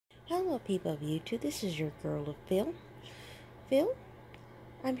Hello people of YouTube, this is your girl Phil.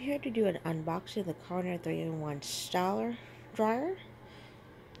 I'm here to do an unboxing of the Conair 3-in-1 styler dryer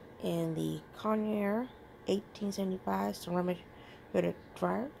and the Conair 1875 ceramic hooded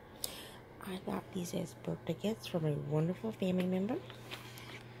dryer. I got these as birthday gifts from a wonderful family member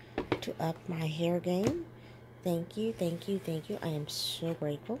to up my hair game. Thank you. I am so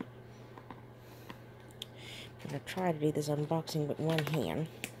grateful. I'm going to try to do this unboxing with one hand.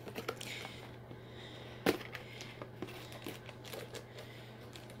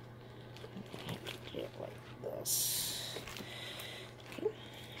 This. Okay.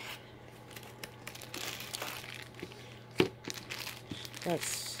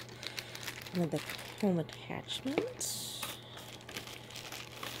 That's one of the home attachments.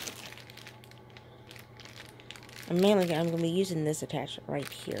 And mainly I'm going to be using this attachment right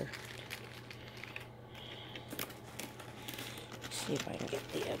here. Let's see if I can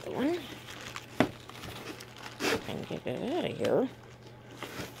get the other one. I can get it out of here.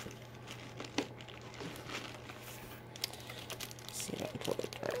 See if I can pull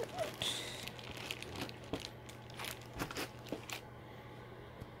it out.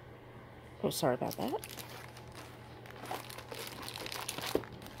 Oh, sorry about that.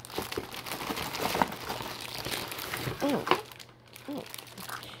 Oh.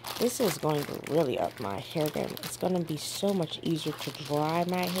 This is going to really up my hair game. It's going to be so much easier to dry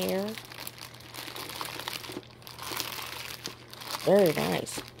my hair. Very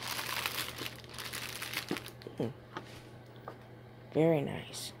nice. Very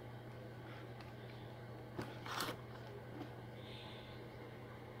nice.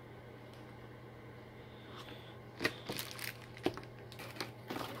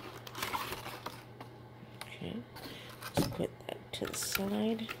 Okay, let's put that to the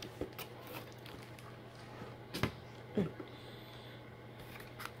side. Okay.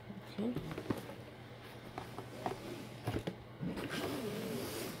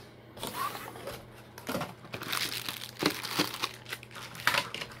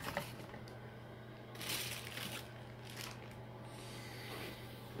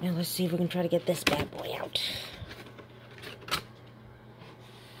 Now let's see if we can try to get this bad boy out.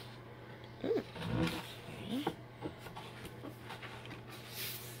 Okay.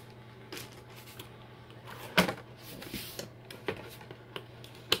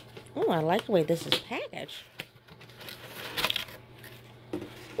 Oh, I like the way this is packaged.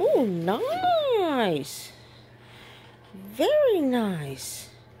 Oh, nice. Very nice.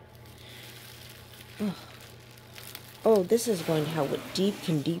 Oh, this is going to help with deep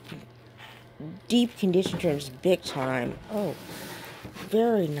condition turns big time. Oh,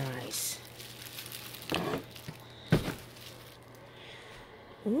 very nice.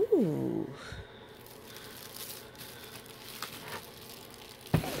 Ooh.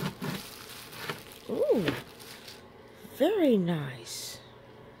 Ooh. Very nice.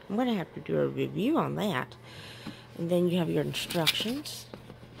 I'm going to have to do a review on that. And then you have your instructions.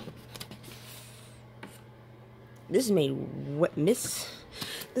 This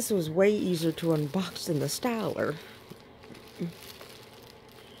was way easier to unbox than the styler.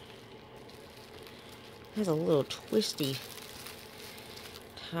 Has a little twisty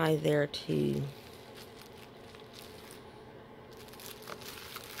tie there too.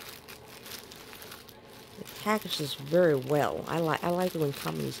 It packages very well. I like it when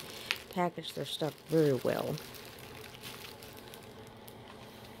companies package their stuff very well.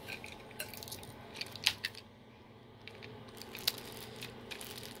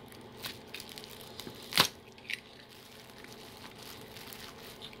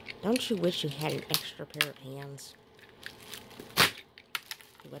 Don't you wish you had an extra pair of hands?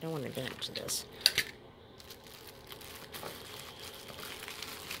 I don't want to damage this.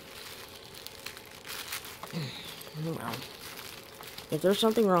 Well, if there's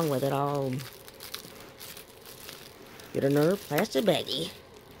something wrong with it, I'll get another plastic baggie.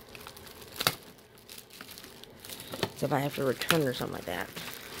 So if I have to return or something like that.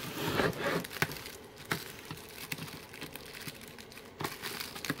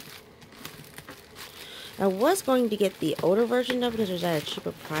 I was going to get the older version of it because it was at a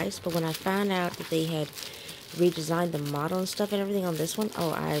cheaper price, but when I found out that they had redesigned the model and stuff and everything on this one,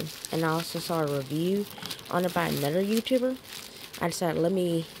 I also saw a review on it by another YouTuber, I decided let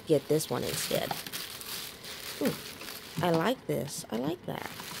me get this one instead. Ooh, I like this. I like that.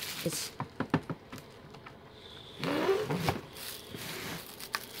 It's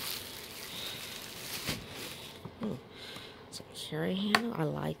a carry handle. I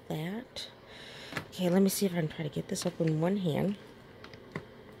like that. Okay, let me see if I can try to get this up in one hand.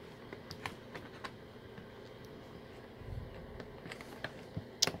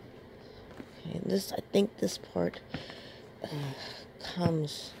 And this, I think this part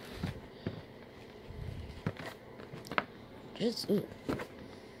comes just, ooh.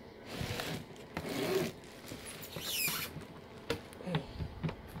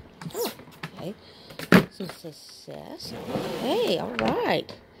 Oh, okay. Some success. Hey, all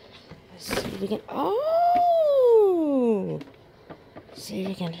right. Let's see if we can, oh! See if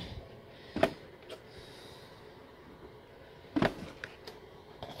we can.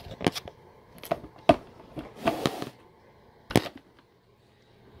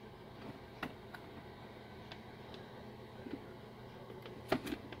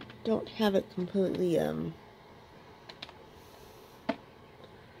 Don't have it completely,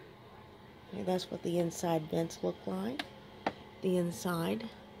 that's what the inside vents look like. The inside.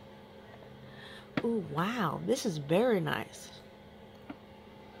 Oh, wow. This is very nice.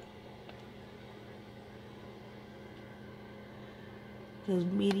 Goes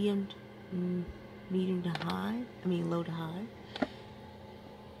medium to high. I mean, low to high.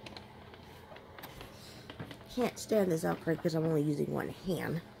 Can't stand this upright because I'm only using one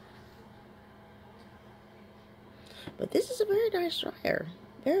hand. But this is a very nice dryer.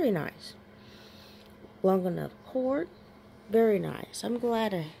 Very nice. Long enough cord. Very nice. I'm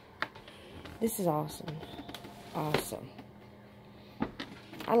glad this is awesome. Awesome.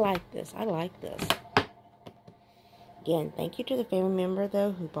 I like this. I like this. Again, thank you to the family member,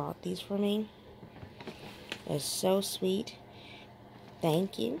 though, who bought these for me. It's so sweet.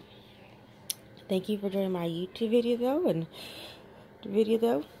 Thank you. Thank you for joining my YouTube video, though. And the video,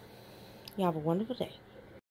 though, you have a wonderful day.